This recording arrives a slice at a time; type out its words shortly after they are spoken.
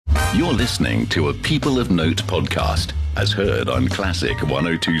You're listening to a People of Note podcast, as heard on Classic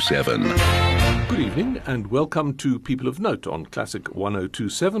 102.7. Good evening and welcome to People of Note on Classic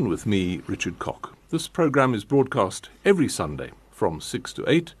 102.7 with me, Richard Kock. This program is broadcast every Sunday from 6 to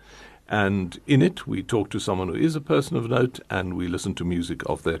 8, and in it we talk to someone who is a person of note and we listen to music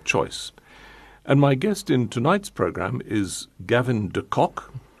of their choice. And my guest in tonight's program is Gavin de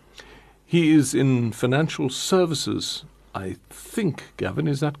Kock. He is in financial services, I think. Gavin,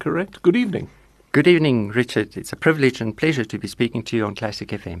 is that correct? Good evening. Good evening, Richard. It's a privilege and pleasure to be speaking to you on Classic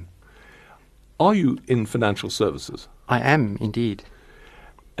FM. Are you in financial services? I am, indeed.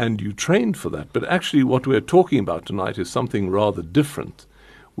 And you trained for that. But actually what we're talking about tonight is something rather different,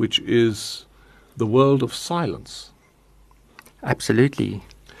 which is the world of silence. Absolutely.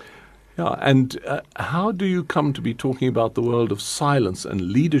 Yeah, and how do you come to be talking about the world of silence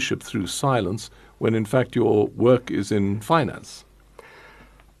and leadership through silence when in fact your work is in finance?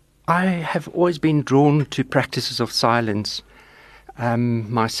 I have always been drawn to practices of silence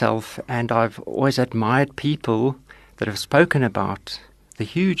myself, and I've always admired people that have spoken about the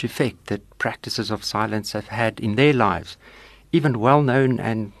huge effect that practices of silence have had in their lives. Even well-known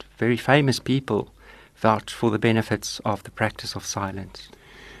and very famous people vouch for the benefits of the practice of silence.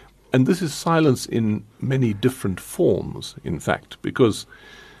 And this is silence in many different forms, in fact, because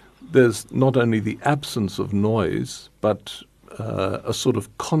there's not only the absence of noise, but a sort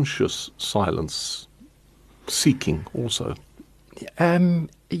of conscious silence seeking also.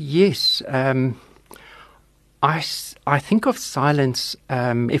 Yes. I think of silence,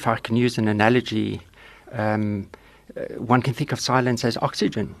 if I can use an analogy, one can think of silence as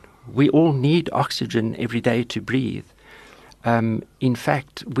oxygen. We all need oxygen every day to breathe. In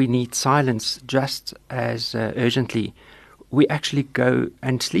fact, we need silence just as urgently. We actually go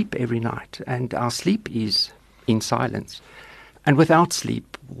and sleep every night, and our sleep is in silence. And without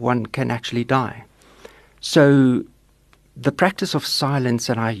sleep, one can actually die. So the practice of silence,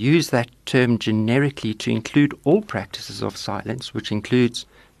 and I use that term generically to include all practices of silence, which includes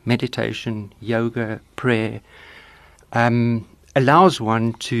meditation, yoga, prayer, allows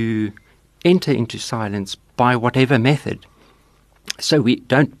one to enter into silence by whatever method. So we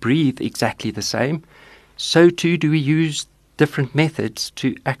don't breathe exactly the same. So too do we use different methods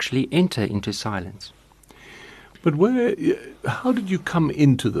to actually enter into silence. But how did you come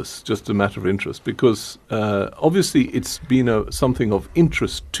into this, just a matter of interest? Because obviously it's been something of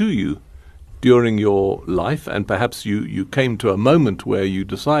interest to you during your life, and perhaps you came to a moment where you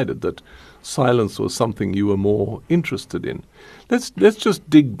decided that silence was something you were more interested in. Let's just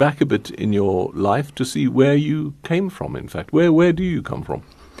dig back a bit in your life to see where you came from, in fact. Where do you come from?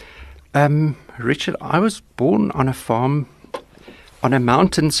 Richard, I was born on a farm on a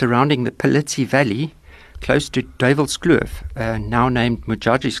mountain surrounding the Politsi Valley, close to Duivelskloof, now named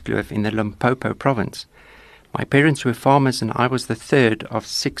Mujajiskloof in the Limpopo province. My parents were farmers and I was the third of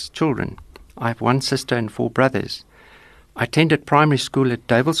 6 children. I have 1 sister and 4 brothers. I attended primary school at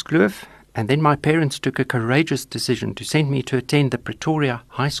Duivelskloof, and then my parents took a courageous decision to send me to attend the Pretoria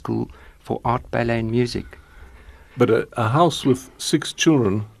High School for Art, Ballet and Music. But a house with 6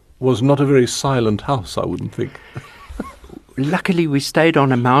 children was not a very silent house, I wouldn't think. Luckily, we stayed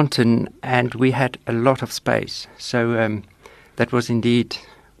on a mountain and we had a lot of space. So that was indeed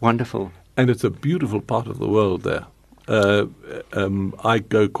wonderful. And it's a beautiful part of the world there. I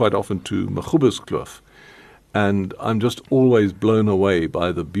go quite often to Mujajiskloof, and I'm just always blown away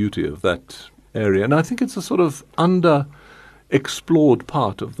by the beauty of that area. And I think it's a sort of underexplored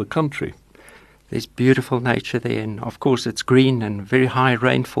part of the country. There's beautiful nature there, and of course it's green and very high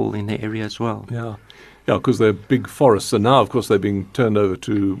rainfall in the area as well. Yeah, because they're big forests, and now, of course, they're being turned over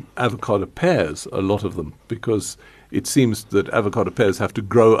to avocado pears, a lot of them, because it seems that avocado pears have to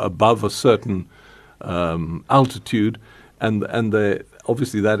grow above a certain altitude, and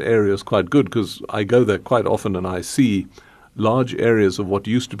obviously that area is quite good, because I go there quite often and I see large areas of what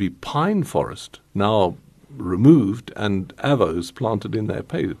used to be pine forest now removed and avos planted in their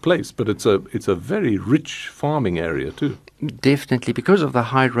place. But it's a very rich farming area too. Definitely, because of the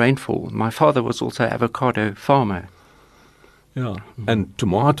high rainfall. My father was also an avocado farmer. Yeah, and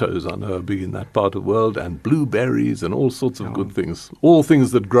tomatoes, I know, are big in that part of the world, and blueberries and all sorts of good things. All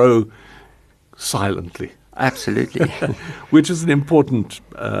things that grow silently. Absolutely. Which is an important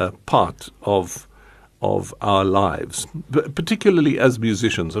part of our lives, particularly as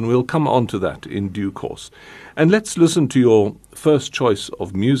musicians, and we'll come on to that in due course. And let's listen to your first choice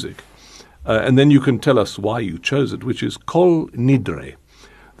of music. And then you can tell us why you chose it, which is Kol Nidre.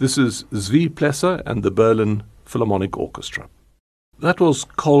 This is Zvi Plesser and the Berlin Philharmonic Orchestra. That was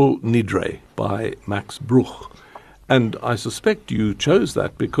Kol Nidre by Max Bruch. And I suspect you chose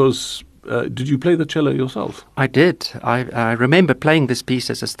that because did you play the cello yourself? I did. I remember playing this piece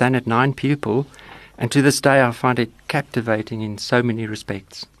as a standard 9 pupil, and to this day I find it captivating in so many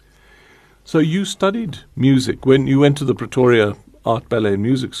respects. So you studied music when you went to the Pretoria Art Ballet and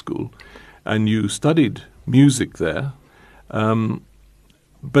Music School, and you studied music there,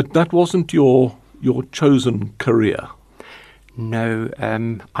 but that wasn't your chosen career. No,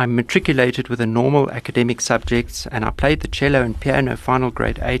 I matriculated with the normal academic subjects, and I played the cello and piano final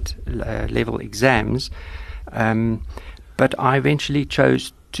grade 8 level exams, but I eventually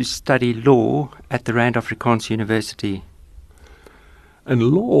chose to study law at the Rand Afrikaans University. And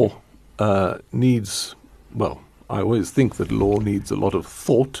law needs, well, I always think that law needs a lot of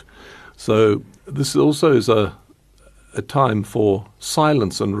thought, so this also is a time for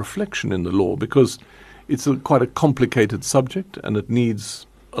silence and reflection in the law, because it's quite a complicated subject and it needs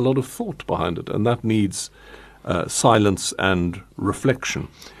a lot of thought behind it, and that needs silence and reflection.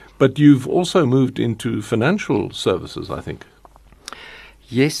 But you've also moved into financial services, I think.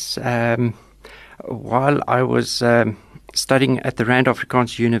 Yes. While I was studying at the Rand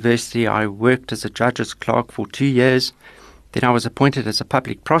Afrikaans University, I worked as a judge's clerk for 2 years. Then I was appointed as a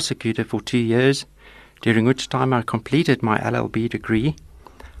public prosecutor for 2 years, during which time I completed my LLB degree.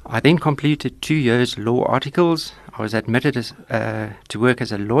 I then completed 2 years law articles. I was admitted to work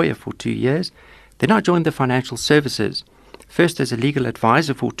as a lawyer for 2 years. Then I joined the financial services, first as a legal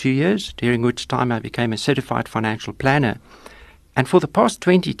advisor for 2 years, during which time I became a certified financial planner. And for the past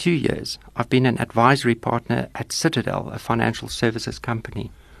 22 years, I've been an advisory partner at Citadel, a financial services company.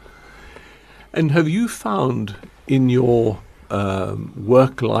 And have you found in your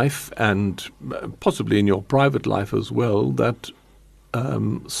work life and possibly in your private life as well that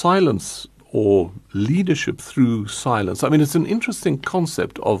silence or leadership through silence, I mean, it's an interesting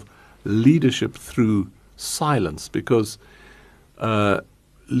concept of leadership through silence, because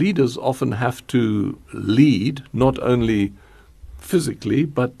leaders often have to lead not only physically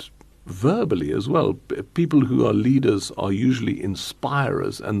but verbally as well. People who are leaders are usually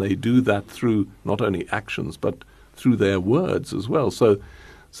inspirers, and they do that through not only actions but through their words as well. So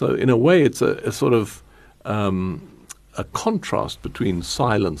in a way, it's a sort of a contrast between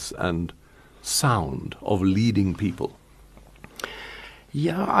silence and sound of leading people.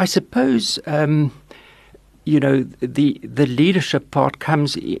 Yeah, I suppose the leadership part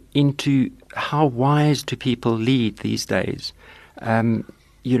comes into how wise do people lead these days.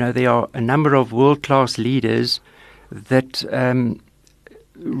 There are a number of world-class leaders that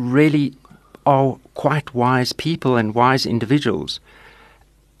really are quite wise people and wise individuals.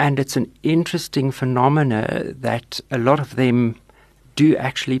 And it's an interesting phenomena that a lot of them do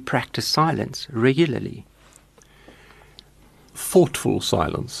actually practice silence regularly. Thoughtful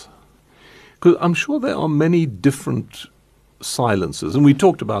silence. Because I'm sure there are many different silences, and we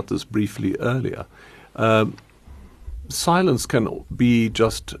talked about this briefly earlier. Silence can be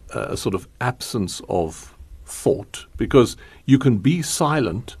just a sort of absence of thought, because you can be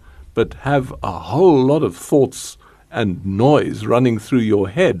silent but have a whole lot of thoughts and noise running through your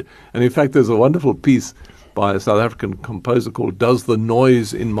head. And in fact, there's a wonderful piece by a South African composer called "Does the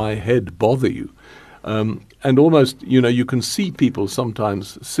Noise in My Head Bother You?" And almost, you can see people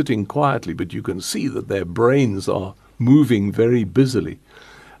sometimes sitting quietly, but you can see that their brains are moving very busily.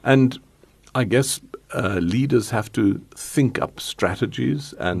 And I guess leaders have to think up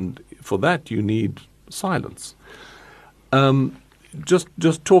strategies, and for that you need silence.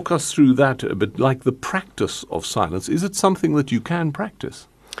 Just talk us through that a bit, like the practice of silence. Is it something that you can practice?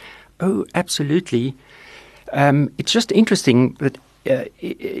 Oh, absolutely. It's just interesting that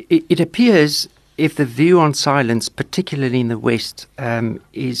it appears, if the view on silence, particularly in the West,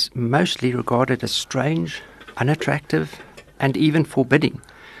 is mostly regarded as strange, unattractive, and even forbidding.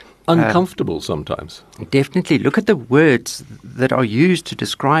 Uncomfortable sometimes. Definitely. Look at the words that are used to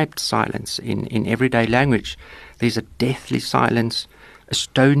describe silence in everyday language. There's a deathly silence, a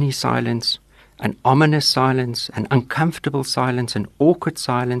stony silence, an ominous silence, an uncomfortable silence, an awkward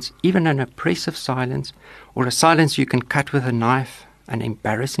silence, even an oppressive silence, or a silence you can cut with a knife, an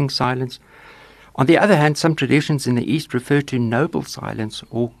embarrassing silence. On the other hand, some traditions in the East refer to noble silence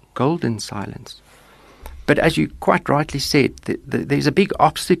or golden silence. But as you quite rightly said, there's a big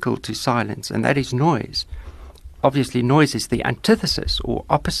obstacle to silence, and that is noise. Obviously, noise is the antithesis or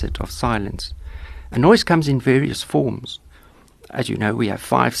opposite of silence. And noise comes in various forms. As you know, we have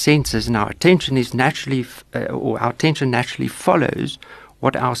 5 senses, and our attention is naturally, our attention naturally follows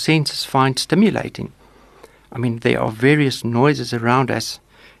what our senses find stimulating. I mean, there are various noises around us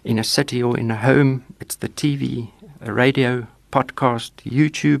in a city or in a home. It's the TV, a radio, podcast,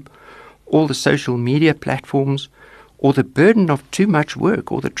 YouTube, all the social media platforms, or the burden of too much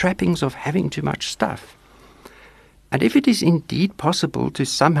work, or the trappings of having too much stuff. And if it is indeed possible to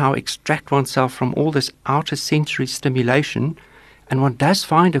somehow extract oneself from all this outer sensory stimulation, and one does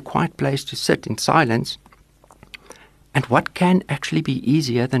find a quiet place to sit in silence, and what can actually be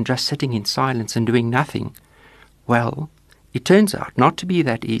easier than just sitting in silence and doing nothing? Well, it turns out not to be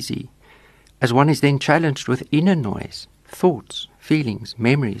that easy, as one is then challenged with inner noise, thoughts, feelings,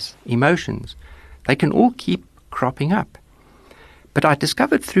 memories, emotions. They can all keep cropping up. But I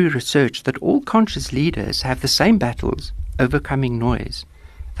discovered through research that all conscious leaders have the same battles overcoming noise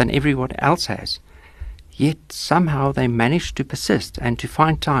than everyone else has. Yet somehow they manage to persist and to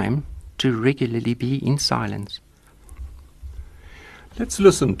find time to regularly be in silence. Let's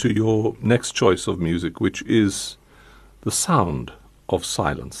listen to your next choice of music, which is the sound of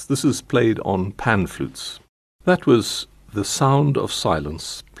silence. This is played on pan flutes. That was the sound of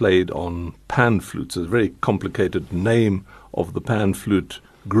silence played on pan flutes, a very complicated name of the pan flute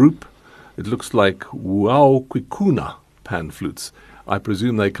group. It looks like Waukwikuna pan flutes. I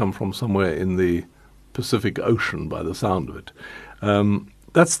presume they come from somewhere in the Pacific Ocean by the sound of it.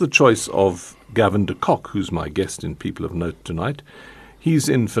 That's the choice of Gavin de Kock, who's my guest in People of Note tonight. He's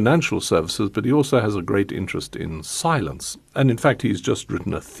in financial services, but he also has a great interest in silence. And in fact, he's just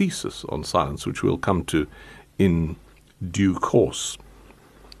written a thesis on silence, which we'll come to in due course.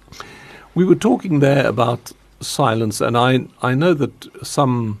 We were talking there about silence, and I know that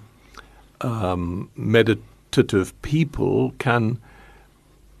some meditative people can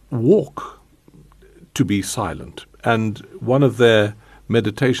walk to be silent, and one of their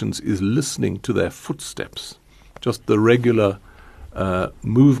meditations is listening to their footsteps, just the regular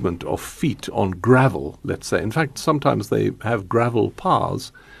movement of feet on gravel, let's say. In fact, sometimes they have gravel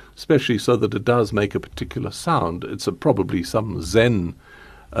paths, especially so that it does make a particular sound. It's probably some Zen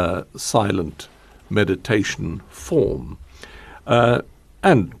silent meditation form.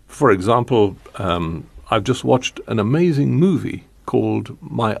 And, for example, I've just watched an amazing movie called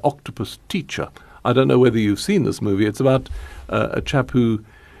My Octopus Teacher. I don't know whether you've seen this movie. It's about a chap who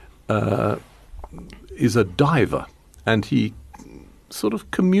is a diver, and he sort of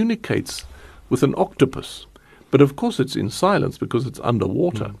communicates with an octopus. But of course it's in silence because it's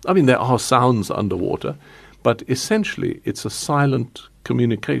underwater. I mean, there are sounds underwater, but essentially it's a silent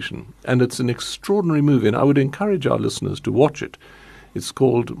communication. And it's an extraordinary movie, and I would encourage our listeners to watch it. It's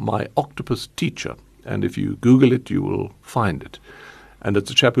called My Octopus Teacher, and if you Google it, you will find it. And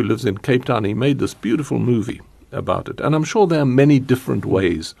it's a chap who lives in Cape Town. He made this beautiful movie about it. And I'm sure there are many different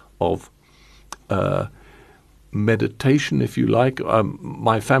ways of meditation, if you like.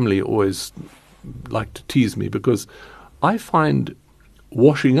 My family always like to tease me because I find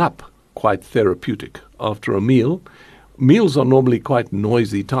washing up quite therapeutic after a meal. Meals are normally quite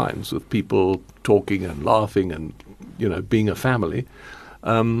noisy times with people talking and laughing and, being a family.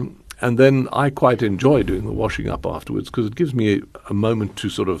 And then I quite enjoy doing the washing up afterwards because it gives me a moment to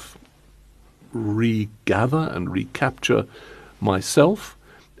sort of regather and recapture myself.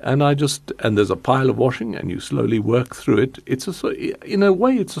 And there's a pile of washing, and you slowly work through it. In a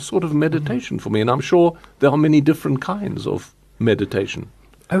way, it's a sort of meditation for me, and I'm sure there are many different kinds of meditation.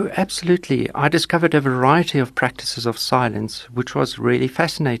 Oh, absolutely. I discovered a variety of practices of silence, which was really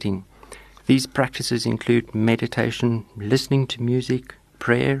fascinating. These practices include meditation, listening to music,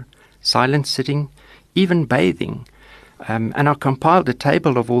 prayer, silent sitting, even bathing. And I compiled a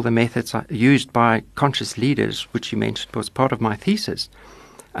table of all the methods used by conscious leaders, which you mentioned was part of my thesis.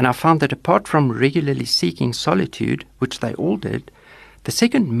 And I found that apart from regularly seeking solitude, which they all did, the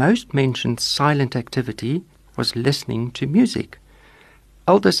second most mentioned silent activity was listening to music.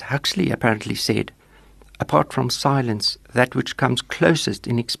 Aldous Huxley apparently said, apart from silence, that which comes closest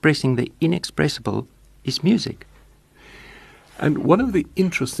in expressing the inexpressible is music. And one of the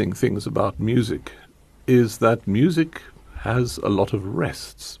interesting things about music is that music has a lot of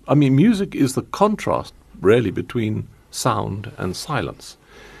rests. I mean, music is the contrast, really, between sound and silence.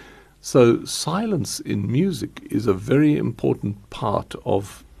 So silence in music is a very important part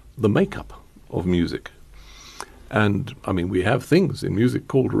of the makeup of music. And, I mean, we have things in music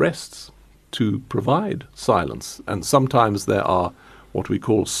called rests to provide silence. And sometimes there are what we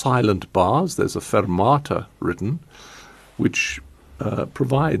call silent bars. There's a fermata written, which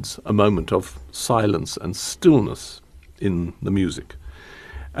provides a moment of silence and stillness in the music.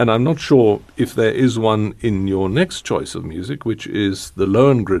 And I'm not sure if there is one in your next choice of music, which is the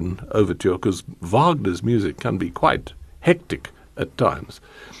Lohengrin Overture, because Wagner's music can be quite hectic at times.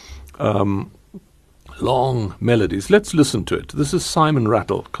 Long melodies. Let's listen to it. This is Simon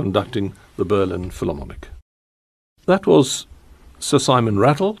Rattle conducting the Berlin Philharmonic. That was Sir Simon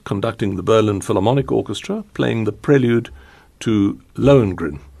Rattle conducting the Berlin Philharmonic Orchestra, playing the prelude to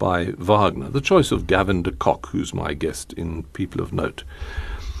Lohengrin by Wagner, the choice of Gavin de Kock, who's my guest in People of Note.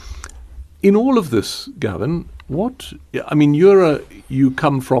 In all of this, Gavin, you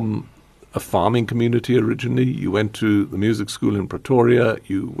come from a farming community originally. You went to the music school in Pretoria.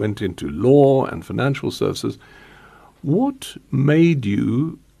 You went into law and financial services. What made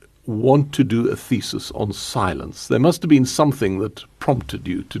you want to do a thesis on silence? There must have been something that prompted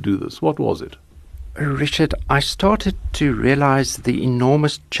you to do this. What was it? Richard, I started to realize the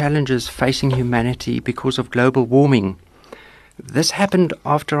enormous challenges facing humanity because of global warming. This happened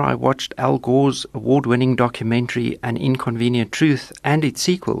after I watched Al Gore's award-winning documentary An Inconvenient Truth and its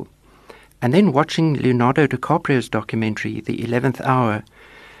sequel, and then watching Leonardo DiCaprio's documentary The 11th Hour.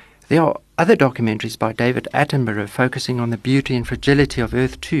 There are other documentaries by David Attenborough focusing on the beauty and fragility of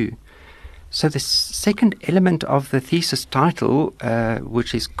Earth too. So the second element of the thesis title,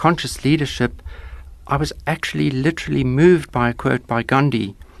 which is conscious leadership, I was actually literally moved by a quote by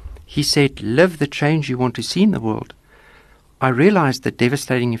Gandhi. He said, "Live the change you want to see in the world." I realized the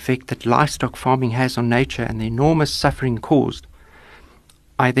devastating effect that livestock farming has on nature and the enormous suffering caused.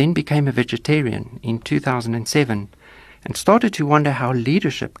 I then became a vegetarian in 2007 and started to wonder how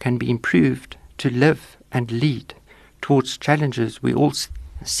leadership can be improved to live and lead towards challenges we all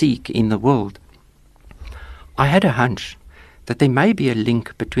seek in the world. I had a hunch that there may be a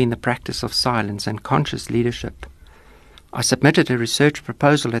link between the practice of silence and conscious leadership. I submitted a research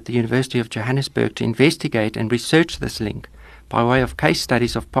proposal at the University of Johannesburg to investigate and research this link by way of case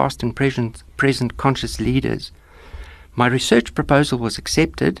studies of past and present conscious leaders. My research proposal was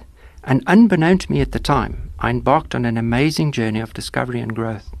accepted, and unbeknown to me at the time, I embarked on an amazing journey of discovery and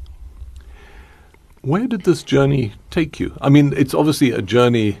growth. Where did this journey take you? I mean, it's obviously a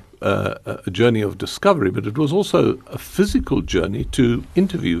journey of discovery, but it was also a physical journey to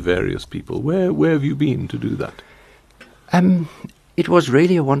interview various people. Where have you been to do that? It was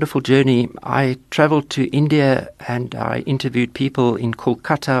really a wonderful journey. I traveled to India and I interviewed people in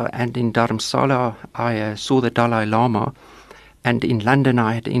Kolkata and in Dharamsala. I saw the Dalai Lama. And in London,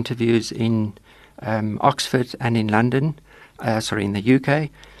 I had interviews in Oxford and in in the UK,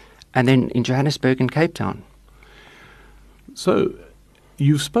 and then in Johannesburg and Cape Town. So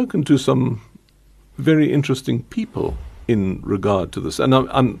you've spoken to some very interesting people in regard to this.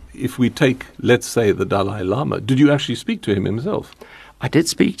 And if we take, let's say, the Dalai Lama, did you actually speak to him himself? I did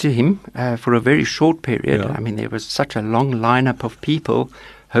speak to him for a very short period. Yeah. I mean, there was such a long lineup of people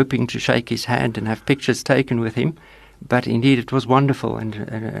hoping to shake his hand and have pictures taken with him. But indeed, it was wonderful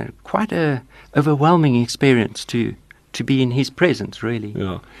and quite a overwhelming experience to be in his presence, really.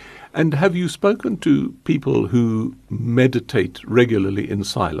 Yeah. And have you spoken to people who meditate regularly in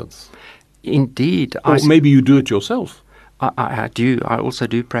silence? Indeed. Or maybe you do it yourself. I do. I also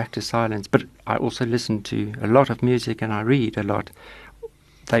do practice silence, but I also listen to a lot of music and I read a lot.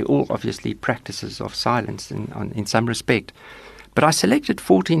 They all obviously practices of silence in some respect. But I selected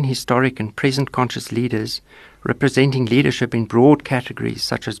 14 historic and present conscious leaders representing leadership in broad categories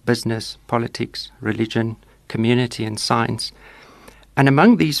such as business, politics, religion, community and science. And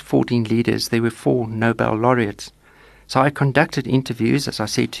among these 14 leaders, there were 4 Nobel laureates. So I conducted interviews, as I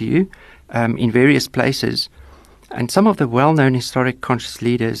said to you, in various places. And some of the well-known historic conscious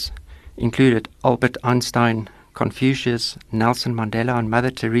leaders included Albert Einstein, Confucius, Nelson Mandela and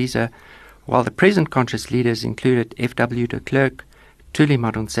Mother Teresa, while the present conscious leaders included F.W. de Klerk, Thuli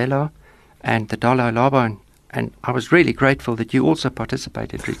Madonsela and the Dalai Lama. And I was really grateful that you also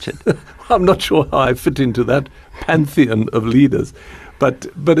participated, Richard. I'm not sure how I fit into that pantheon of leaders, but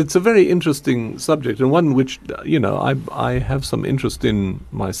it's a very interesting subject and one which, I have some interest in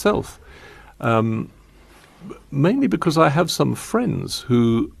myself, mainly because I have some friends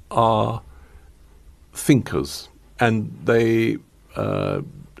who are thinkers and they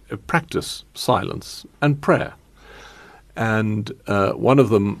practice silence and prayer. And one of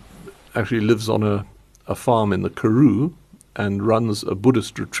them actually lives on a farm in the Karoo and runs a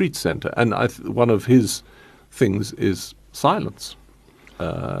Buddhist retreat center. And one of his things is silence.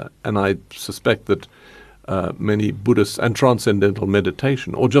 And I suspect that many Buddhists and transcendental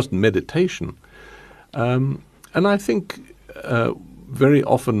meditation, or just meditation. And I think very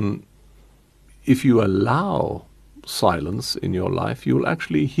often if you allow silence in your life, you'll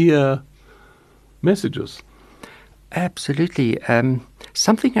actually hear messages. Absolutely.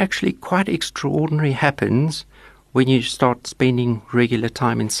 Something actually quite extraordinary happens when you start spending regular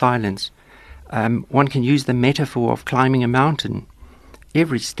time in silence. One can use the metaphor of climbing a mountain.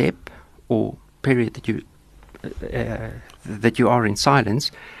 Every step or period that you are in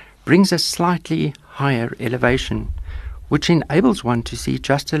silence brings a slightly higher elevation, which enables one to see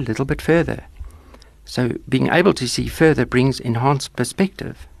just a little bit further. So being able to see further brings enhanced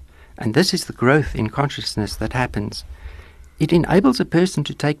perspective, and this is the growth in consciousness that happens. It enables a person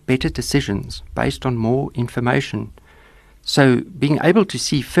to take better decisions based on more information. So being able to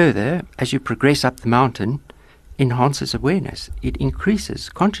see further as you progress up the mountain enhances awareness. It increases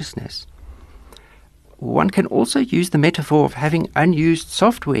consciousness. One can also use the metaphor of having unused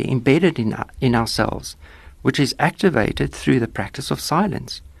software embedded in ourselves, which is activated through the practice of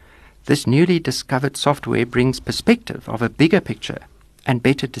silence. This newly discovered software brings perspective of a bigger picture, and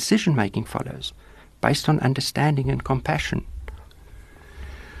better decision-making follows, based on understanding and compassion.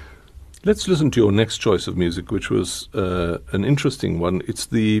 Let's listen to your next choice of music, which was an interesting one. It's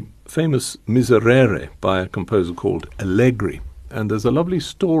the famous Miserere by a composer called Allegri. And there's a lovely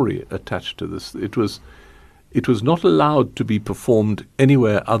story attached to this. It was not allowed to be performed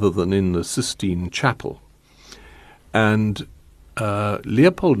anywhere other than in the Sistine Chapel. And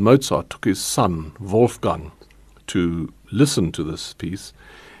Leopold Mozart took his son, Wolfgang, to listen to this piece.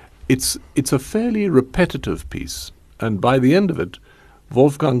 It's a fairly repetitive piece, and by the end of it,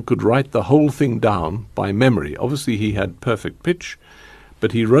 Wolfgang could write the whole thing down by memory. Obviously, he had perfect pitch,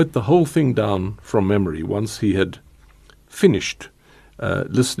 but he wrote the whole thing down from memory once he had finished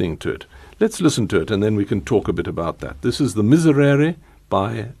listening to it. Let's listen to it, and then we can talk a bit about that. This is the Miserere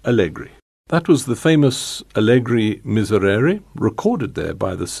by Allegri. That was the famous Allegri Miserere, recorded there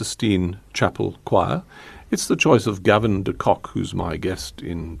by the Sistine Chapel Choir. It's the choice of Gavin de Kock, who's my guest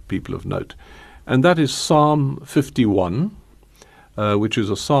in People of Note. And that is Psalm 51, which is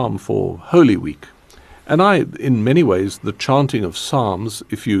a psalm for Holy Week. And in many ways, the chanting of psalms,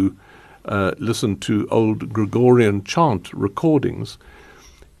 if you listen to old Gregorian chant recordings,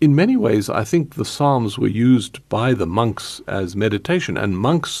 in many ways, I think the psalms were used by the monks as meditation, and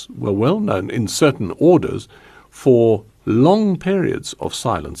monks were well known in certain orders for long periods of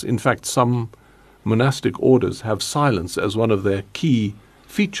silence. In fact, some monastic orders have silence as one of their key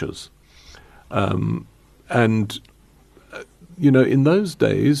features. In those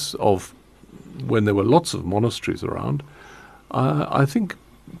days of when there were lots of monasteries around, I think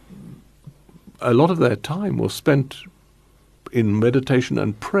a lot of their time was spent in meditation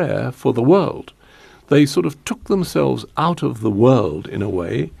and prayer for the world. They sort of took themselves out of the world in a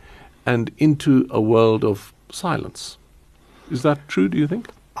way and into a world of silence. Is that true, do you think?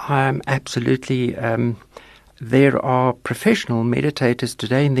 Absolutely. There are professional meditators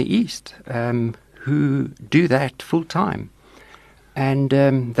today in the East who do that full time. And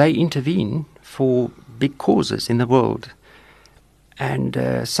they intervene for big causes in the world.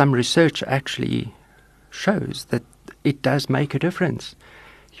 And some research actually shows that it does make a difference.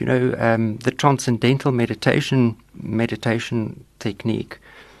 The transcendental meditation technique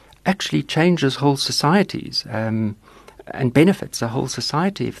actually changes whole societies and benefits a whole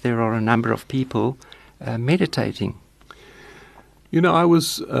society if there are a number of people meditating. I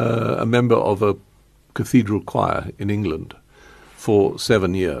was a member of a cathedral choir in England for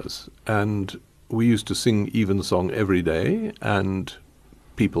 7 years, and we used to sing evensong every day, and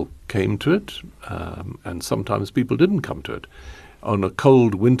people came to it, and sometimes people didn't come to it. On a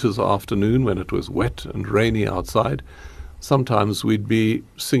cold winter's afternoon when it was wet and rainy outside, sometimes we'd be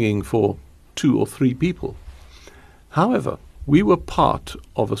singing for 2 or 3 people. However, we were part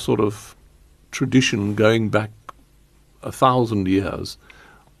of a sort of tradition going back 1,000 years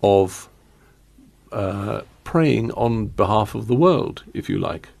of praying on behalf of the world, if you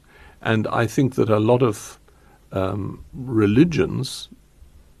like. And I think that a lot of religions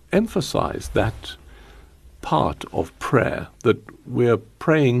emphasize that part of prayer, that we're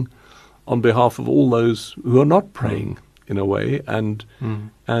praying on behalf of all those who are not praying in a way, and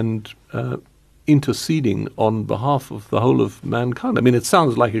interceding on behalf of the whole of mankind. I mean, it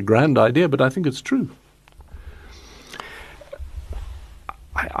sounds like a grand idea, but I think it's true.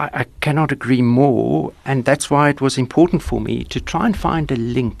 I cannot agree more, and that's why it was important for me to try and find a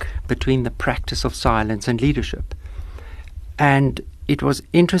link between the practice of silence and leadership. And it was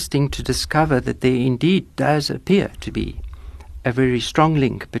interesting to discover that there indeed does appear to be a very strong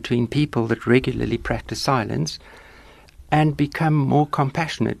link between people that regularly practice silence and become more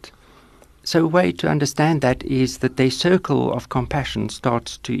compassionate. So a way to understand that is that their circle of compassion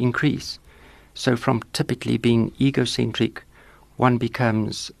starts to increase. So from typically being egocentric, one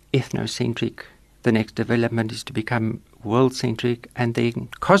becomes ethnocentric. The next development is to become world-centric and then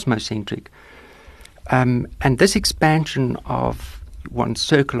cosmocentric. And this expansion of one's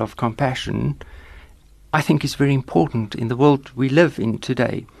circle of compassion, I think, is very important in the world we live in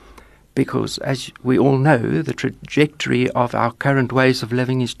today, because as we all know, the trajectory of our current ways of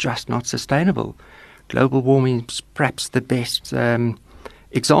living is just not sustainable. global warming is perhaps the best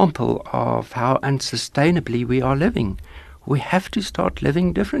example of how unsustainably we are living. We have to start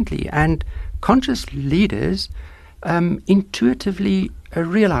living differently, and conscious leaders intuitively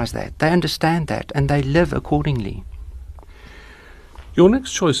realize that, they understand that, and they live accordingly. Your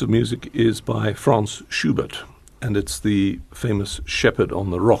next choice of music is by Franz Schubert, and it's the famous Shepherd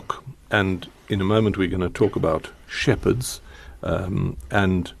on the Rock. And in a moment we're going to talk about shepherds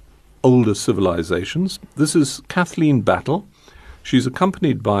and older civilizations. This is Kathleen Battle. She's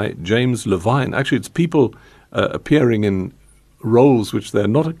accompanied by James Levine. Actually, it's people appearing in roles which they're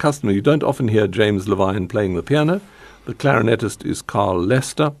not accustomed to. You don't often hear James Levine playing the piano. The clarinetist is Carl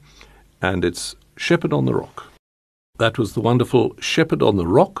Lester, and it's Shepherd on the Rock. That was the wonderful Shepherd on the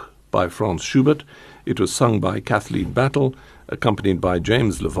Rock by Franz Schubert. It was sung by Kathleen Battle, accompanied by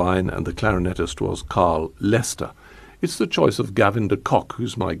James Levine, and the clarinetist was Carl Lester. It's the choice of Gavin de Kock,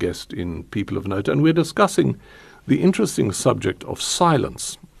 who's my guest in People of Note, and we're discussing the interesting subject of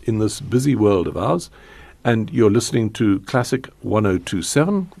silence in this busy world of ours. And you're listening to Classic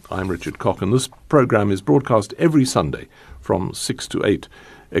 1027. I'm Richard Kock, and this program is broadcast every Sunday from 6 to 8,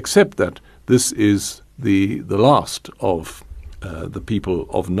 except that this is the last of the People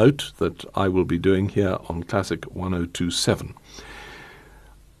of Note that I will be doing here on Classic 1027.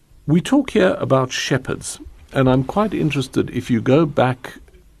 We talk here about shepherds, and I'm quite interested if you go back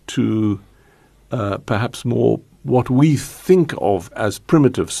to perhaps more what we think of as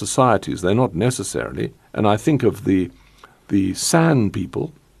primitive societies. They're not necessarily, and I think of the San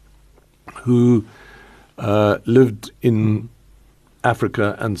people who lived in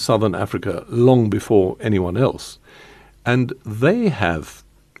Africa and southern Africa long before anyone else. And they have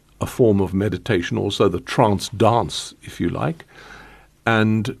a form of meditation, also the trance dance, if you like.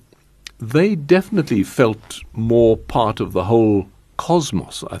 And they definitely felt more part of the whole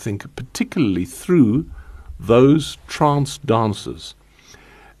cosmos, I think, particularly through those trance dances.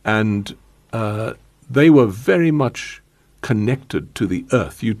 And they were very much connected to the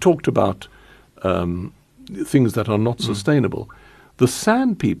earth. You talked about things that are not sustainable. The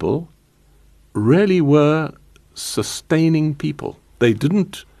San people really were sustaining people. They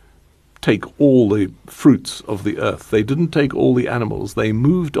didn't take all the fruits of the earth. They didn't take all the animals. They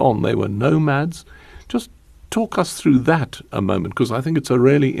moved on. They were nomads. Just talk us through that a moment, because I think it's a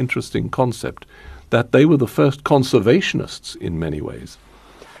really interesting concept, that they were the first conservationists in many ways.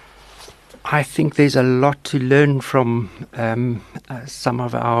 I think there's a lot to learn from some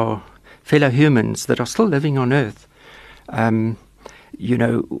of our fellow humans that are still living on Earth.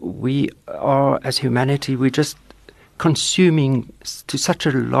 We are, as humanity, we're just consuming to such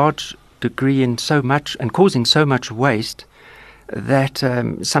a large degree and so much, and causing so much waste that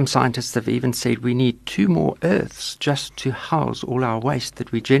some scientists have even said we need 2 more Earths just to house all our waste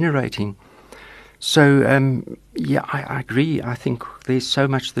that we're generating. So, I agree. I think there's so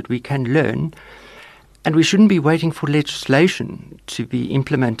much that we can learn, and we shouldn't be waiting for legislation to be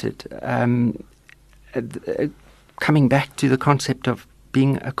implemented. Coming back to the concept of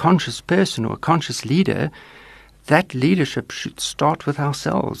being a conscious person or a conscious leader, that leadership should start with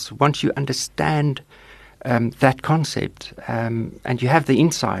ourselves. Once you understand that concept and you have the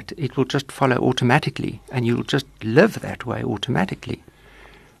insight, it will just follow automatically, and you'll just live that way automatically.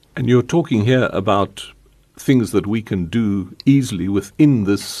 And you're talking here about things that we can do easily within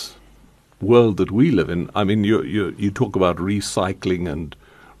this world that we live in. I mean, you talk about recycling and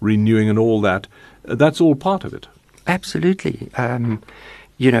renewing and all that. That's all part of it. Absolutely.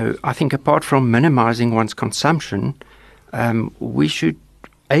 I think apart from minimizing one's consumption, we should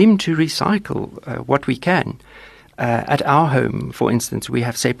aim to recycle what we can. At our home, for instance, we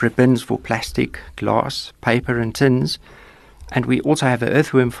have separate bins for plastic, glass, paper and tins. And we also have an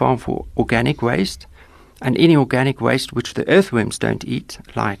earthworm farm for organic waste, and any organic waste which the earthworms don't eat,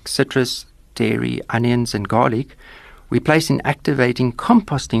 like citrus, dairy, onions and garlic, we place in activating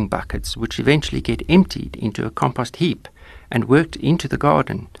composting buckets, which eventually get emptied into a compost heap and worked into the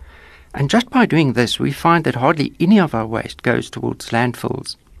garden. And just by doing this, we find that hardly any of our waste goes towards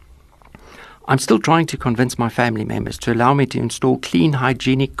landfills. I'm still trying to convince my family members to allow me to install clean,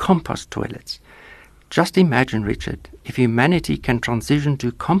 hygienic compost toilets. Just imagine, Richard, if humanity can transition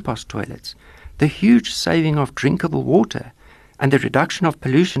to compost toilets, the huge saving of drinkable water and the reduction of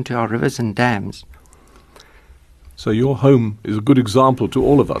pollution to our rivers and dams. So your home is a good example to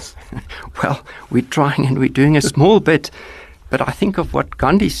all of us. Well, we're trying and we're doing a small bit, but I think of what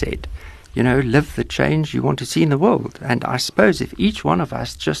Gandhi said, live the change you want to see in the world. And I suppose if each one of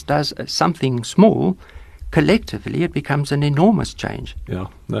us just does something small, collectively it becomes an enormous change. Yeah,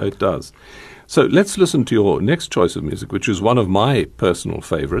 no, it does. So let's listen to your next choice of music, which is one of my personal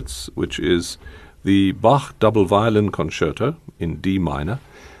favorites, which is the Bach Double Violin Concerto in D minor.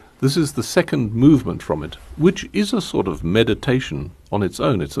 This is the second movement from it, which is a sort of meditation on its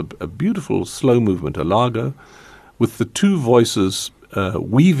own. It's a beautiful slow movement, a largo, with the two voices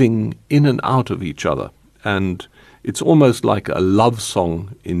weaving in and out of each other. And it's almost like a love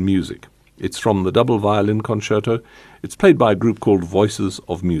song in music. It's from the Double Violin Concerto. It's played by a group called Voices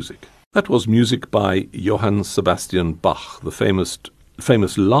of Music. That was music by Johann Sebastian Bach, the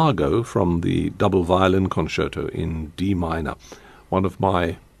famous largo from the Double Violin Concerto in D minor. One of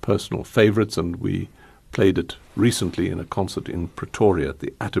my personal favorites, and we played it recently in a concert in Pretoria at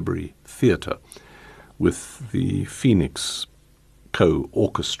the Atterbury Theatre with the Phoenix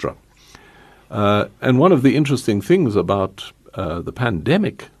Co-Orchestra. And one of the interesting things about the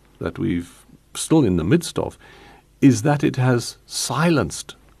pandemic that we've still in the midst of is that it has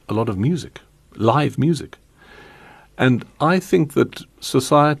silenced a lot of music, live music. And I think that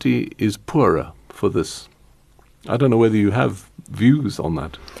society is poorer for this. I don't know whether you have views on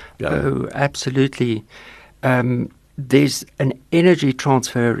that. Oh, absolutely. There's an energy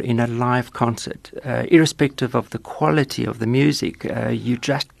transfer in a live concert, irrespective of the quality of the music. You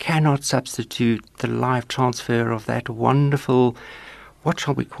just cannot substitute the live transfer of that wonderful, what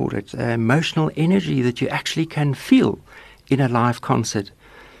shall we call it, emotional energy that you actually can feel in a live concert.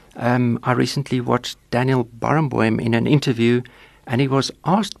 I recently watched Daniel Barenboim in an interview, and he was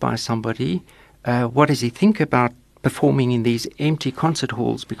asked by somebody, what does he think about performing in these empty concert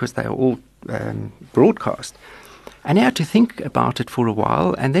halls, because they are all broadcast. And he had to think about it for a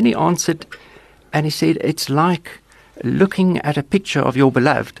while, and then he answered, and he said, it's like looking at a picture of your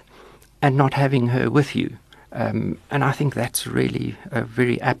beloved and not having her with you. And I think that's really a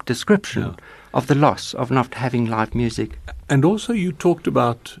very apt description of the loss of not having live music. And also you talked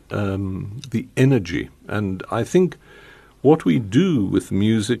about the energy, and I think what we do with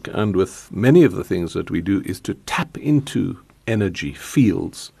music and with many of the things that we do is to tap into energy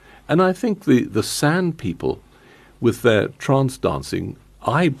fields. And I think the Sand people, with their trance dancing,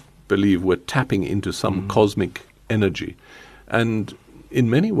 I believe we're tapping into some cosmic energy. And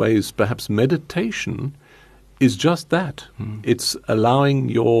in many ways, perhaps meditation is just that. It's allowing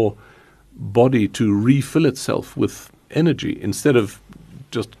your body to refill itself with energy instead of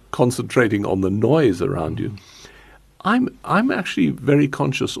just concentrating on the noise around you. I'm actually very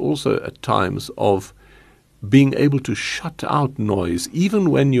conscious also at times of being able to shut out noise,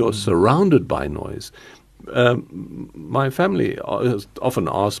 even when you're surrounded by noise. My family has often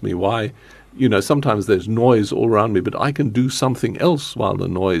asked me why, sometimes there's noise all around me, but I can do something else while the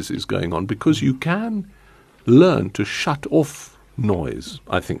noise is going on, because you can learn to shut off noise,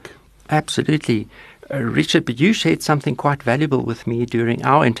 I think. Absolutely. Richard, but you shared something quite valuable with me during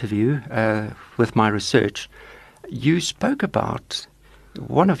our interview with my research. You spoke about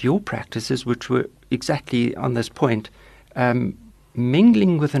one of your practices, which were exactly on this point,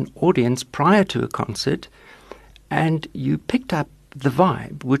 mingling with an audience prior to a concert, and you picked up the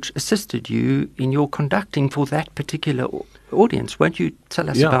vibe, which assisted you in your conducting for that particular audience. Won't you tell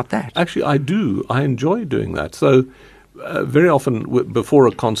us about that? Actually, I do. I enjoy doing that. So very often before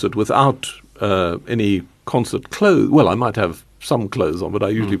a concert, without any concert clothes, well, I might have some clothes on, but I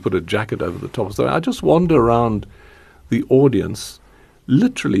usually put a jacket over the top. So I just wander around the audience,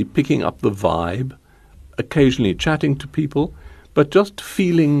 literally picking up the vibe, occasionally chatting to people, but just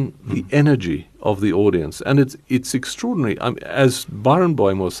feeling the energy of the audience. And it's extraordinary. As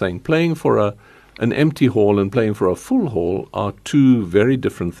Barenboim was saying, playing for an empty hall and playing for a full hall are two very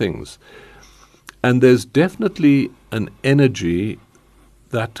different things. And there's definitely an energy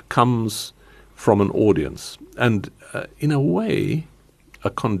that comes from an audience. And in a way, a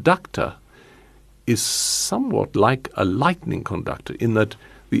conductor is somewhat like a lightning conductor, in that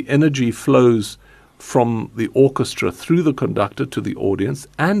the energy flows from the orchestra through the conductor to the audience,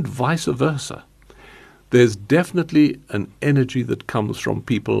 and vice versa. There's definitely an energy that comes from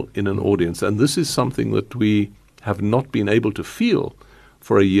people in an audience, and this is something that we have not been able to feel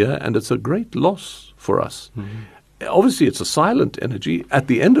for a year, and it's a great loss for us. Obviously, it's a silent energy. At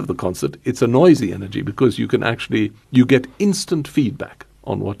the end of the concert, it's a noisy energy, because you get instant feedback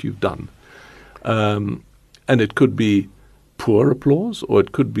on what you've done. And it could be poor applause, or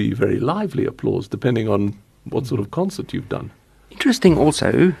it could be very lively applause, depending on what sort of concert you've done. Interesting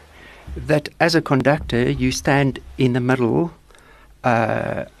also that as a conductor, you stand in the middle,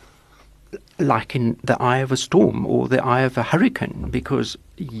 like in the eye of a storm or the eye of a hurricane, because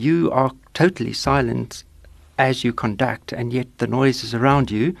you are totally silent as you conduct, and yet the noise is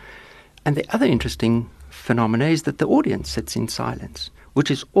around you. And the other interesting phenomena is that the audience sits in silence, which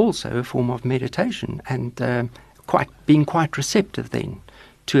is also a form of meditation, and being quite receptive then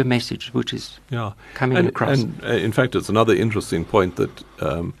to a message which is coming across. And in fact, it's another interesting point that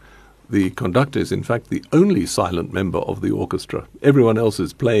the conductor is in fact the only silent member of the orchestra. Everyone else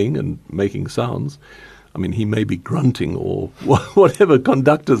is playing and making sounds. I mean, he may be grunting or whatever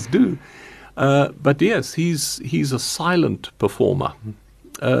conductors do. But yes, he's a silent performer.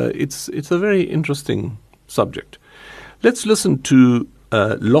 It's a very interesting subject. Let's listen to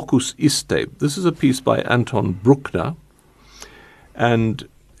Locus Iste. This is a piece by Anton Bruckner, and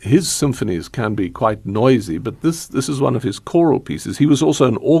his symphonies can be quite noisy, but this is one of his choral pieces. He was also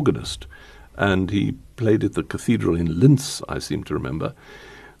an organist, and he played at the cathedral in Linz, I seem to remember.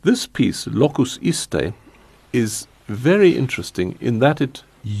 This piece, Locus Iste, is very interesting in that it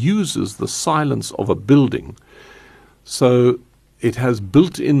uses the silence of a building. So it has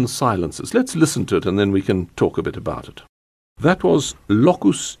built-in silences. Let's listen to it, and then we can talk a bit about it. That was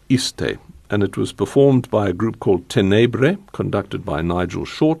Locus Iste, and it was performed by a group called Tenebre, conducted by Nigel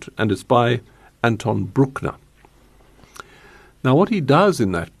Short, and it's by Anton Bruckner. Now, what he does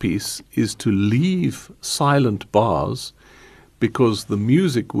in that piece is to leave silent bars because the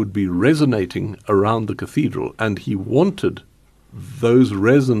music would be resonating around the cathedral, and he wanted those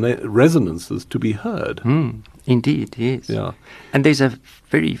resonances to be heard. Indeed, yes. Yeah. And there's a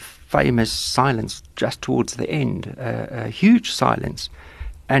very famous silence just towards the end, a huge silence.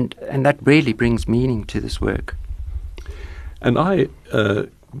 And that really brings meaning to this work. And I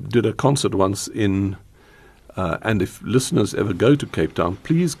did a concert once in, and if listeners ever go to Cape Town,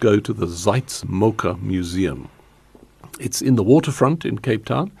 please go to the Zeitz-Mocha Museum. It's in the waterfront in Cape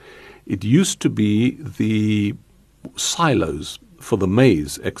Town. It used to be the silos for the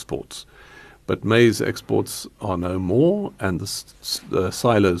maize exports. But maize exports are no more, and the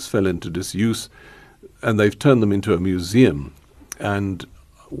silos fell into disuse, and they've turned them into a museum. And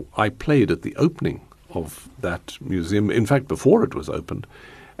I played at the opening of that museum, in fact, before it was opened,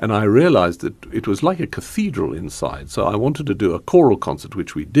 and I realized that it was like a cathedral inside. So I wanted to do a choral concert,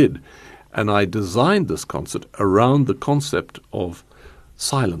 which we did, and I designed this concert around the concept of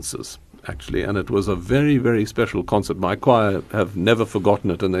silences, actually, and it was a very, very special concert. My choir have never forgotten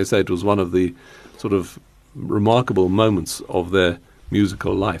it, and they say it was one of the sort of remarkable moments of their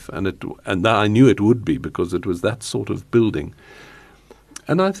musical life, and that I knew it would be because it was that sort of building.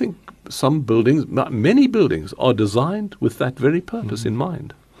 And I think some buildings, many buildings, are designed with that very purpose in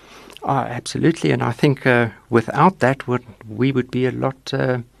mind. Absolutely, and I think without that, we would be a lot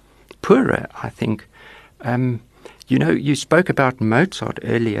poorer, I think. You spoke about Mozart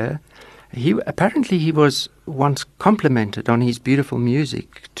earlier. He was once complimented on his beautiful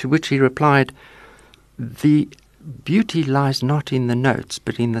music, to which he replied, "The beauty lies not in the notes,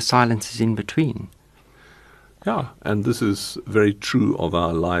 but in the silences in between." Yeah, and this is very true of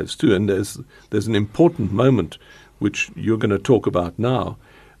our lives too. And there's an important moment which you're going to talk about now,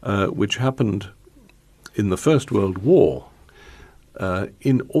 which happened in the First World War.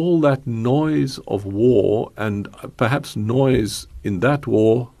 In all that noise of war, and perhaps noise in that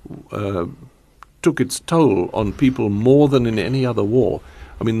war took its toll on people more than in any other war.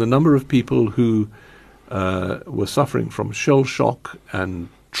 I mean, the number of people who were suffering from shell shock and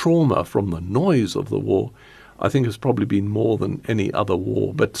trauma from the noise of the war, I think has probably been more than any other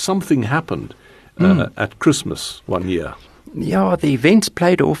war. But something happened at Christmas one year. Yeah, the events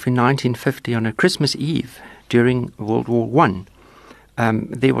played off in 1950 on a Christmas Eve during World War I.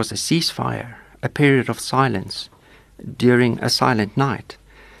 There was a ceasefire, a period of silence during a silent night.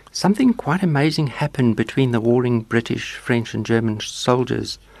 Something quite amazing happened between the warring British, French and German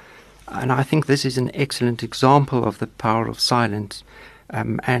soldiers. And I think this is an excellent example of the power of silence.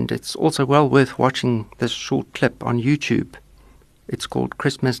 And it's also well worth watching this short clip on YouTube. It's called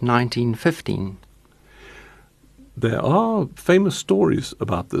Christmas 1915. There are famous stories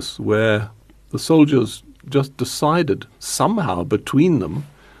about this where the soldiers just decided somehow between them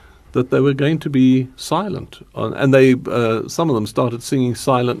that they were going to be silent. And they, some of them started singing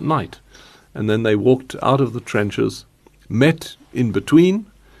Silent Night. And then they walked out of the trenches, met in between,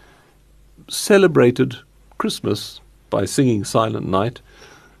 celebrated Christmas by singing Silent Night,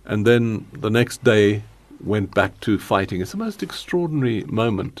 and then the next day went back to fighting. It's the most extraordinary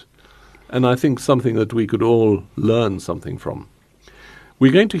moment, and I think something that we could all learn something from.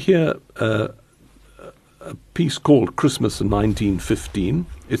 We're going to hear a piece called Christmas 1915.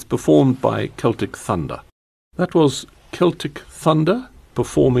 It's performed by Celtic Thunder. That was Celtic Thunder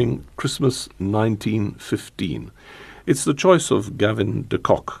performing Christmas 1915. It's the choice of Gavin de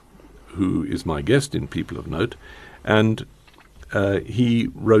Kock, who is my guest in People of Note, and he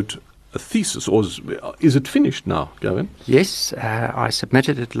wrote a thesis, or is it finished now, Gavin? Yes, I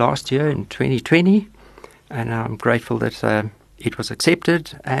submitted it last year in 2020, and I'm grateful that it was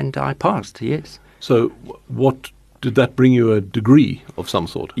accepted and I passed, yes. So what did that bring you, a degree of some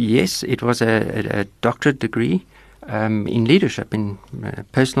sort? Yes, it was a doctorate degree in leadership, in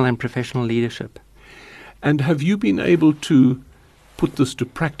personal and professional leadership. And have you been able to put this to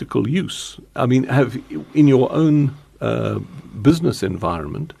practical use? I mean, in your own business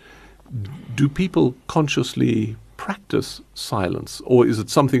environment, do people consciously practice silence, or is it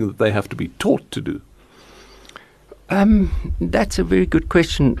something that they have to be taught to do? That's a very good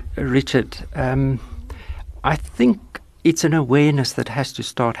question, Richard. I think it's an awareness that has to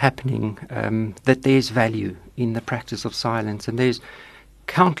start happening, that there's value in the practice of silence, and there's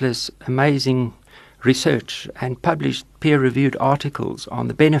countless amazing research and published peer-reviewed articles on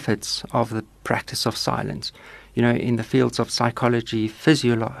the benefits of the practice of silence, in the fields of psychology,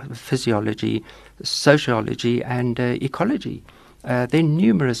 physiology, sociology, and ecology. There are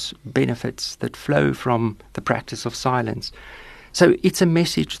numerous benefits that flow from the practice of silence. So it's a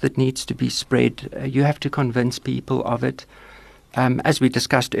message that needs to be spread. You have to convince people of it. As we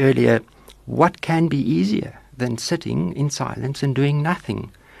discussed earlier, what can be easier than sitting in silence and doing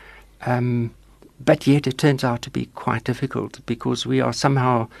nothing? But yet it turns out to be quite difficult because we are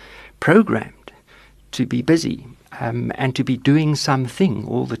somehow programmed to be busy and to be doing something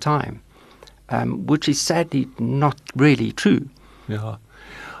all the time, which is sadly not really true. Yeah.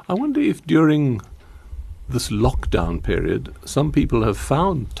 I wonder if during this lockdown period, some people have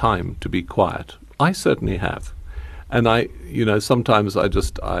found time to be quiet. I certainly have. And sometimes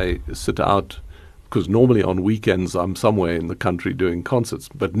I sit out, because normally on weekends I'm somewhere in the country doing concerts,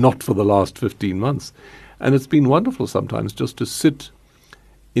 but not for the last 15 months. And it's been wonderful sometimes just to sit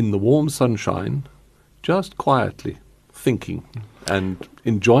in the warm sunshine, just quietly thinking and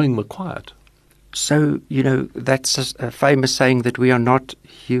enjoying the quiet. So, that's a famous saying that we are not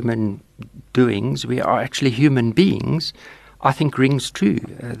human doings, we are actually human beings, I think rings true.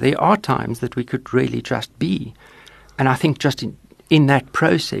 There are times that we could really just be. And I think just in that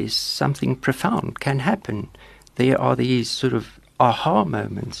process, something profound can happen. There are these sort of aha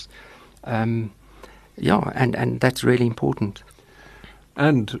moments. And that's really important.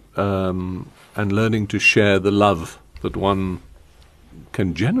 And learning to share the love that one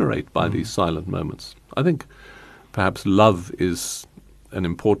can generate by these silent moments. I think perhaps love is an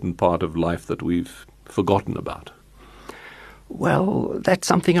important part of life that we've forgotten about. Well, that's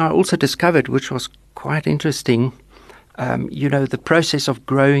something I also discovered, which was quite interesting. The process of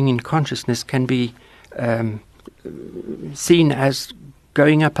growing in consciousness can be seen as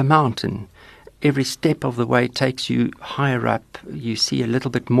going up a mountain. Every step of the way takes you higher up. You see a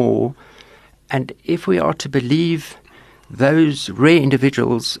little bit more. And if we are to believe those rare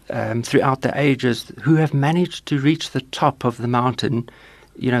individuals throughout the ages who have managed to reach the top of the mountain,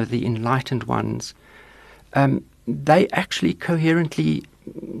 the enlightened ones, they actually coherently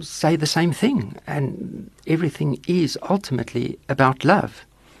say the same thing, and everything is ultimately about love.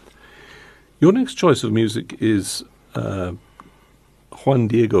 Your next choice of music is Juan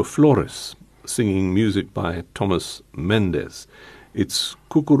Diego Flores, singing music by Thomas Mendes. It's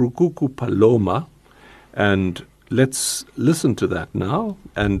Cucurucucu Paloma, and let's listen to that now,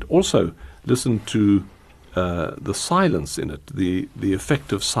 and also listen to the silence in it, the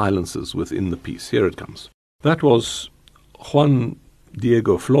effect of silences within the piece. Here it comes. That was Juan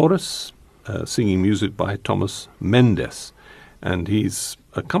Diego Flores singing music by Thomas Mendes, and he's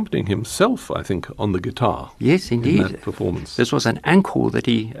accompanying himself, I think, on the guitar. Yes, indeed. In that performance. This was an encore that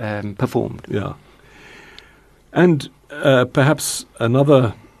he performed. Yeah. And perhaps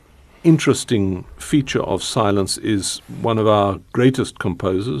another interesting feature of silence is one of our greatest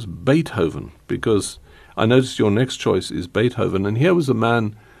composers, Beethoven, because I noticed your next choice is Beethoven, and here was a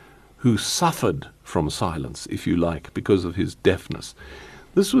man who suffered from silence, if you like, because of his deafness.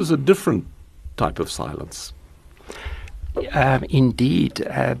 This was a different type of silence. Indeed,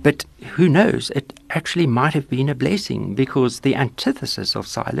 but who knows, it actually might have been a blessing, because the antithesis of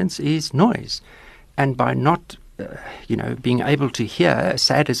silence is noise. And by not being able to hear,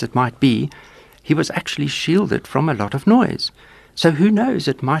 sad as it might be, he was actually shielded from a lot of noise. So who knows,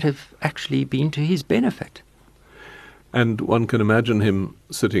 it might have actually been to his benefit. And one can imagine him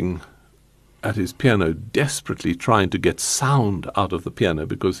sitting at his piano, desperately trying to get sound out of the piano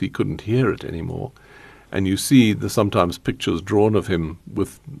because he couldn't hear it anymore. And you see the sometimes pictures drawn of him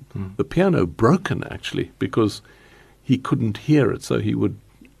with the piano broken, actually, because he couldn't hear it, so he would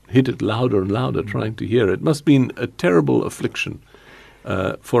hit it louder and louder trying to hear it. It must have been a terrible affliction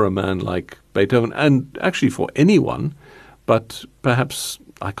for a man like Beethoven, and actually for anyone, but perhaps,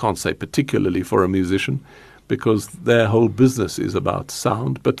 I can't say particularly for a musician, because their whole business is about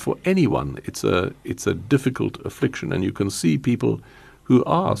sound. But for anyone, it's a difficult affliction, and you can see people who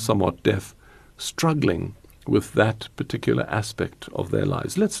are somewhat deaf struggling with that particular aspect of their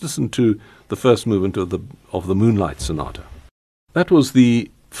lives. Let's listen to the first movement of the Moonlight Sonata. That was the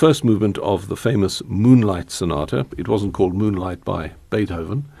first movement of the famous Moonlight Sonata. It wasn't called Moonlight by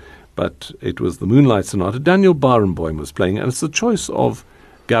Beethoven, but it was the Moonlight Sonata. Daniel Barenboim was playing, and it's the choice of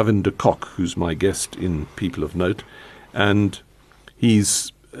Gavin de Kock, who's my guest in People of Note, and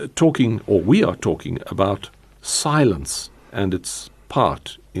he's we are talking about silence and its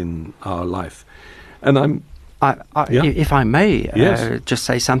part in our life. And if I may Yes. just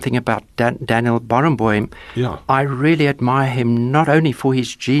say something about Daniel Barenboim, Yeah. I really admire him not only for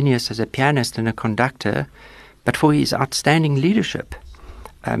his genius as a pianist and a conductor, but for his outstanding leadership.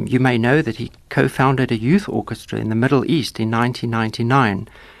 You may know that he co-founded a youth orchestra in the Middle East in 1999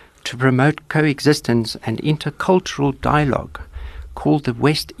 to promote coexistence and intercultural dialogue, called the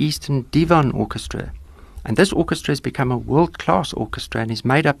West Eastern Divan Orchestra. And this orchestra has become a world-class orchestra and is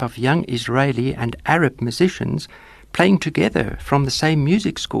made up of young Israeli and Arab musicians playing together from the same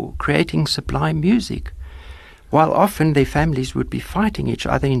music school, creating sublime music, while often their families would be fighting each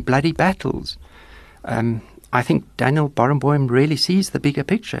other in bloody battles. I think Daniel Barenboim really sees the bigger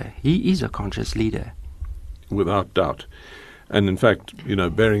picture. He is a conscious leader. Without doubt. And in fact,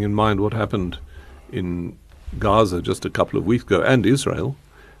 bearing in mind what happened in Gaza just a couple of weeks ago, and Israel,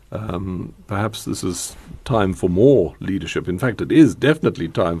 perhaps this is time for more leadership. In fact, it is definitely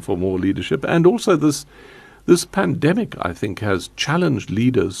time for more leadership. And also this pandemic, I think, has challenged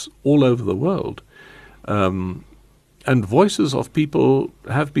leaders all over the world. And voices of people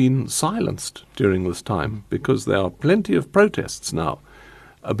have been silenced during this time, because there are plenty of protests now,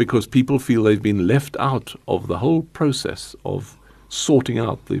 because people feel they've been left out of the whole process of sorting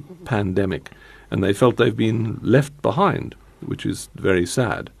out the pandemic, and they felt they've been left behind, which is very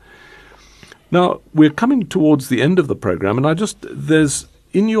sad. Now, we're coming towards the end of the program, and there's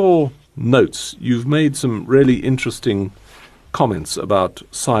in your notes, you've made some really interesting comments about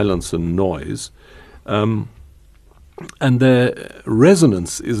silence and noise. And their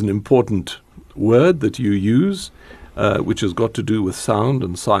resonance is an important word that you use, which has got to do with sound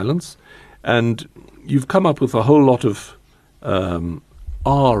and silence. And you've come up with a whole lot of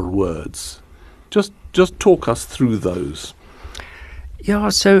R words. Just talk us through those. Yeah,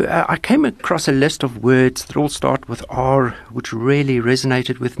 so I came across a list of words that all start with R, which really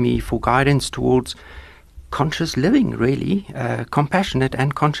resonated with me for guidance towards conscious living, really, compassionate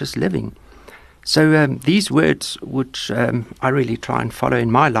and conscious living. So these words, which I really try and follow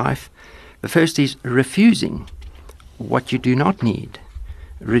in my life, the first is refusing what you do not need,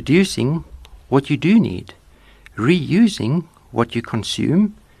 reducing what you do need, reusing what you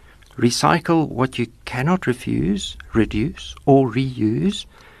consume, recycle what you cannot refuse, reduce, or reuse,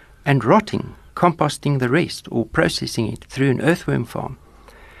 and rotting, composting the rest or processing it through an earthworm farm.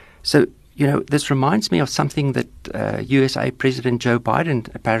 So, this reminds me of something that USA President Joe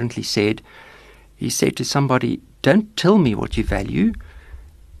Biden apparently said. He said to somebody, "Don't tell me what you value,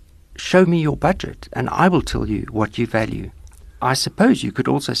 show me your budget and I will tell you what you value." I suppose you could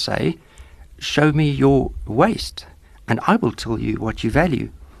also say, "Show me your waste and I will tell you what you value."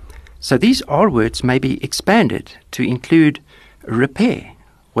 So these R words may be expanded to include repair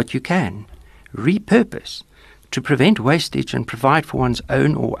what you can, repurpose to prevent wastage and provide for one's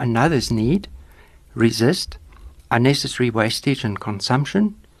own or another's need, resist unnecessary wastage and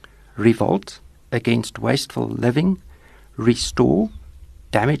consumption, revolt against wasteful living, restore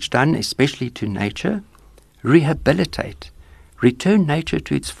damage done especially to nature, rehabilitate, return nature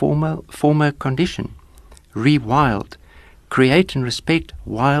to its former condition, rewild, create and respect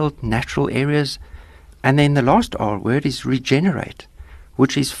wild natural areas, and then the last R word is regenerate,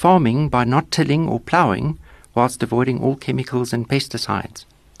 which is farming by not tilling or ploughing whilst avoiding all chemicals and pesticides.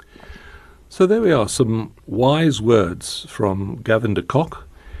 So there we are, some wise words from Gavin de Kock.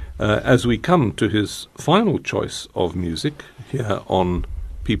 As we come to his final choice of music here on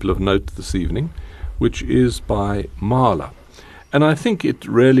People of Note this evening, which is by Mahler. And I think it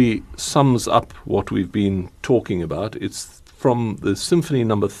really sums up what we've been talking about. It's from the Symphony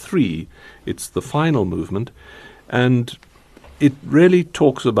No. 3. It's the final movement. And it really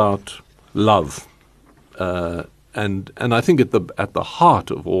talks about love. And I think at the heart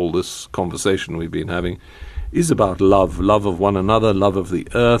of all this conversation we've been having is about love of one another, love of the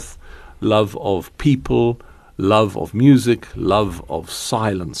earth, love of people, love of music, love of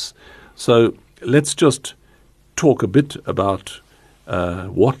silence. So let's just talk a bit about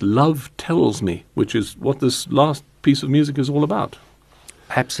what love tells me, which is what this last piece of music is all about.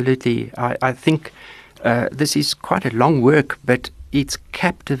 Absolutely. I think This is quite a long work, but it's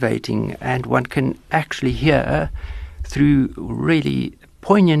captivating, and one can actually hear through really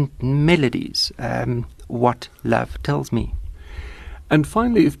poignant melodies what love tells me. And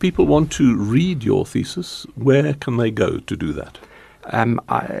finally, if people want to read your thesis, where can they go to do that?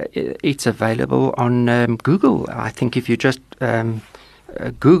 It's available on Google. I think if you just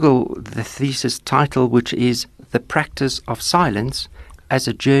Google the thesis title, which is The Practice of Silence as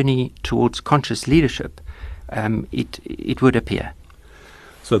a Journey Towards Conscious Leadership, it would appear.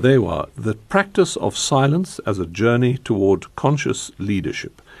 So there you are, The Practice of Silence as a Journey Toward Conscious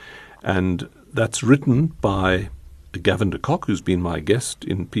Leadership. And that's written by Gavin de Kock, who's been my guest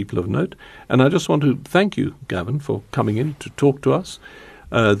in People of Note. And I just want to thank you, Gavin, for coming in to talk to us.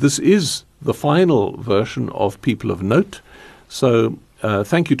 This is the final version of People of Note. So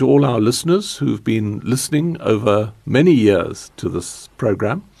thank you to all our listeners who've been listening over many years to this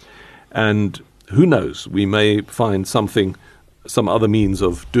program. And who knows, we may find some other means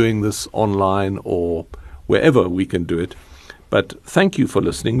of doing this online or wherever we can do it. But thank you for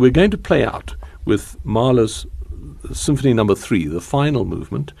listening. We're going to play out with Mahler's Symphony No. 3, the final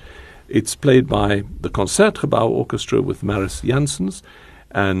movement. It's played by the Concertgebouw Orchestra with Maris Janssens.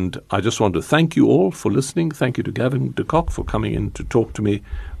 And I just want to thank you all for listening. Thank you to Gavin de Kock for coming in to talk to me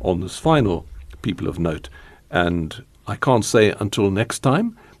on this final People of Note. And I can't say until next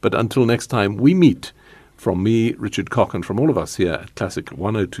time, but until next time we meet, from me, Richard Kock, and from all of us here at Classic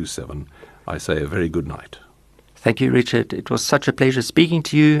 1027, I say a very good night. Thank you, Richard. It was such a pleasure speaking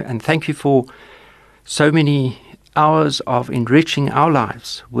to you, and thank you for so many hours of enriching our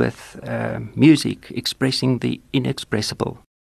lives with music, expressing the inexpressible.